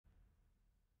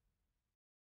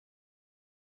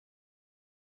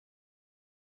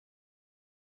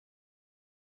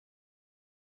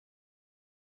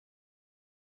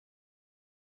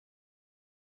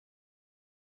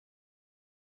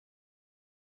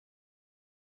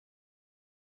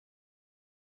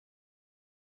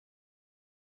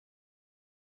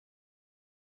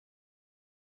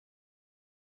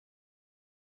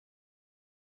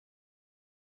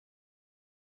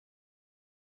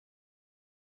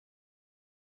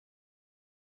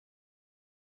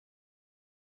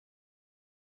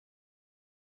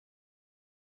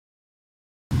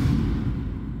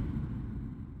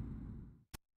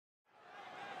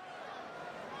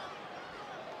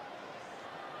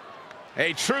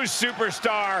A true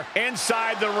superstar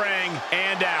inside the ring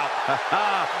and out.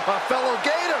 A fellow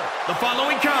Gator. The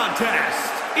following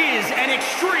contest is an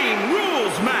Extreme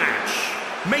Rules match.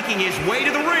 Making his way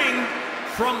to the ring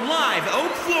from Live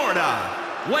Oak, Florida,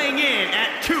 weighing in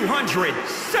at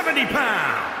 270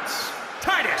 pounds,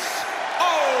 Titus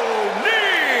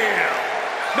O'Neil.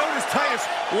 Notice Titus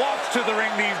walks to the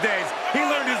ring these days. He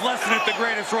learned his lesson at the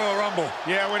greatest Royal Rumble.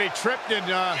 Yeah, when he tripped and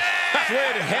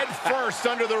slid head first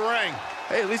under the ring.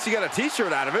 Hey, at least he got a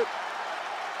t-shirt out of it.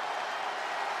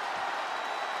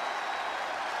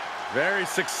 Very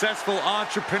successful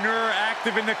entrepreneur,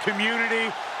 active in the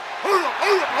community.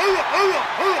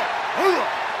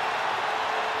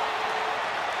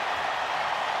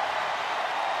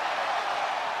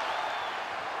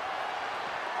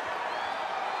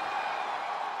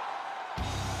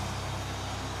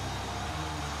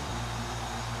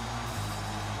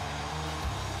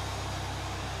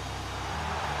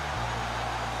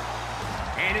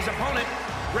 And his opponent,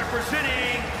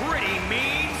 representing Pretty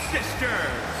Mean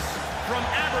Sisters, from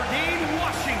Aberdeen,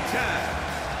 Washington,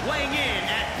 weighing in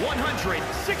at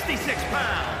 166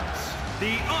 pounds,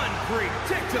 the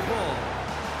unpredictable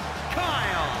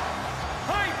Kyle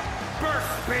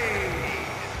Hyperspeed.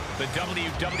 The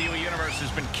WWE Universe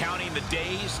has been counting the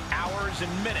days, hours,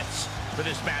 and minutes for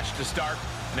this match to start,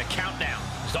 and the countdown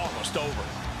is almost over.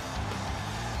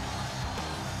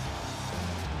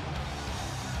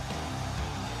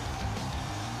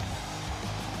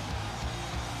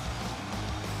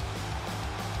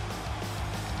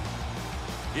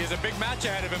 He has a big match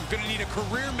ahead of him. Going to need a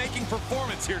career-making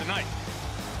performance here tonight.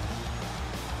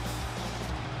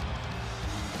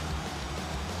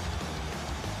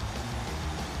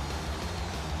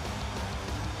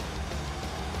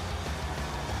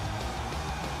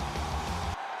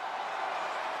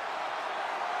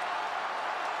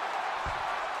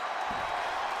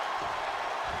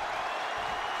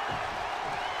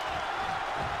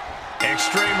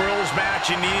 Extreme Rules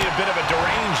match, you need a bit of a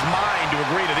deranged mind to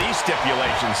agree to these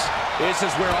stipulations. This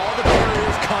is where all the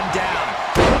barriers come down.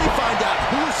 To really find out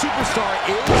who a superstar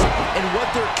is and what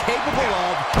they're capable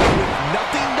of with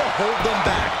nothing to hold them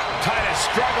back. Titus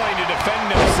struggling to defend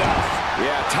himself.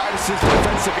 Yeah, Titus's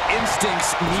defensive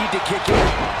instincts need to kick in.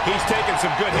 He's taking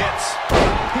some good hits.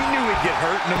 He knew he'd get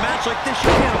hurt. In a match like this,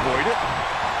 you can't avoid it.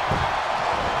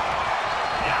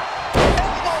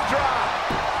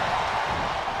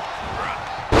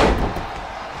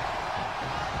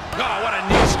 Oh, what a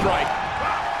knee strike.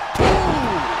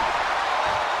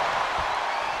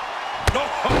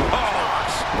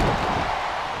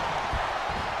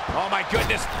 Oh, my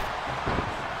goodness.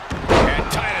 And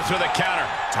Titus with a counter.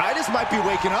 Titus might be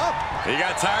waking up. He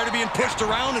got tired of being pushed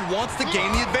around and wants to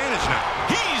gain the advantage now.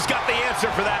 He's got the answer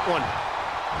for that one.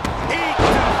 Eat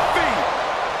defeat.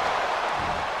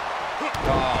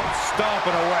 Oh,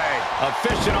 stomping away.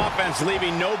 Efficient offense,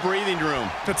 leaving no breathing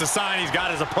room. That's a sign he's got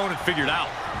his opponent figured out.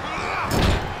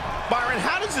 Byron,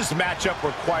 how does this matchup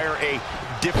require a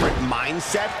different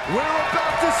mindset? We're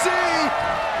about to see.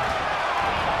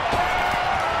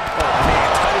 Oh, man,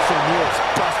 Titus O'Neil's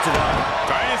busted up.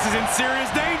 Titus is in serious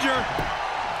danger.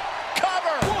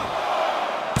 Cover! 1,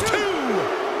 2,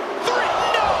 3,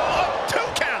 no! A 2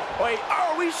 count! Wait,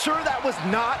 are we sure that was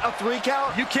not a 3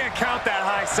 count? You can't count that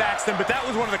high, Saxton, but that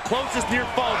was one of the closest near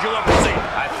falls you'll ever see.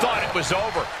 I thought it was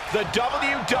over. The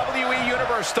WWE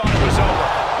Universe thought it was over,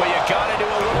 but you gotta do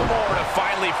a little more to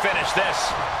finally finish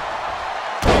this.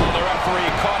 Oh, the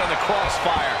referee caught in the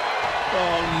crossfire.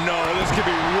 Oh, no, this could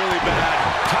be really bad.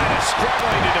 Titus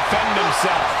struggling to defend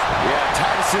himself. Yeah,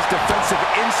 Titus's defensive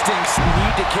instincts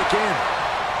need to kick in.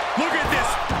 Look at this.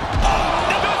 Oh,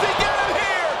 does he get him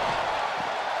here?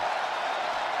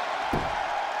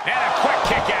 And a quick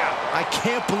kick out. I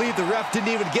can't believe the ref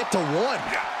didn't even get to 1.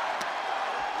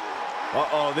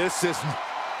 Uh-oh, this is...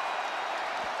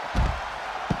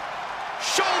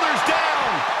 Shoulders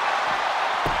down.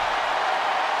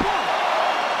 1,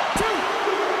 2.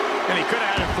 And he could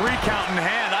have had a 3 count in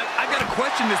hand. I got to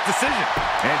question this decision.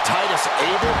 And Titus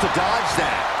able to dodge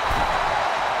that.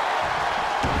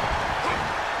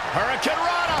 Hurricane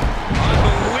Rana.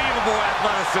 Unbelievable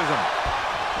athleticism.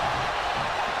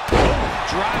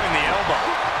 Driving the elbow.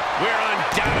 We're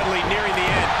undoubtedly nearing the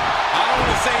end. I don't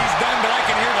want to say he's done, but I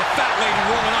can hear the fat lady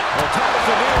rolling up. Well, Titus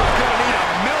O'Neil is going to need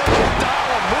 $1 million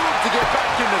move to get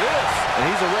back into this. And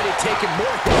he's already taken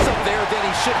more hits up there than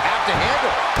he should have to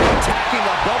handle. Attacking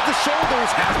above the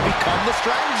shoulders has become the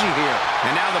strategy here.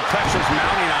 And now the pressure's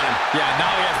mounting on him. Yeah,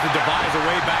 now he has to devise a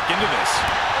way back into this.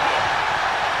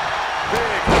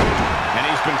 Big. And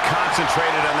he's been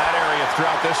concentrated on that area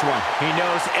throughout this one. He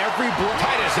knows every blow.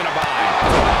 Titus in a bind.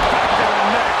 Back to the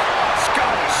neck.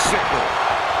 Scotty Sickle.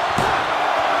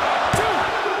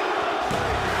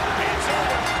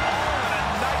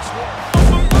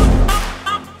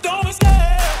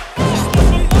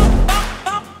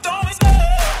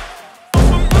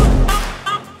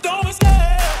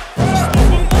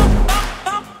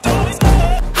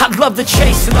 love the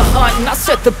chase and the hunt, and I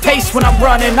set the pace when I'm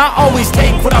running. I always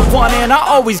take what I want and I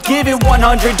always give it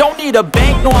 100. Don't need a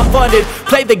bank, no I'm funded.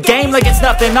 Play the game like it's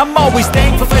nothing. I'm always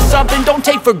thankful for something. Don't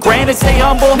take for granted, stay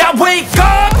humble. Now wake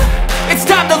up! It's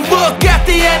time to look at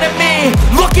the enemy.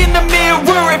 Look in the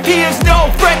mirror if he is no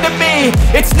friend to me.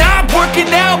 It's not working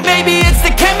out, maybe it's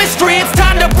the chemistry. It's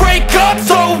time to break up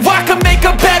so I can make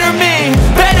a better me.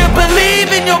 Better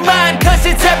believe in your mind, cause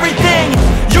it's everything.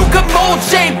 You can mold,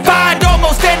 shape, find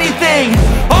almost anything.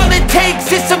 All it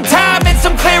takes is some time and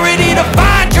some clarity to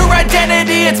find your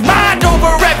identity. It's mine.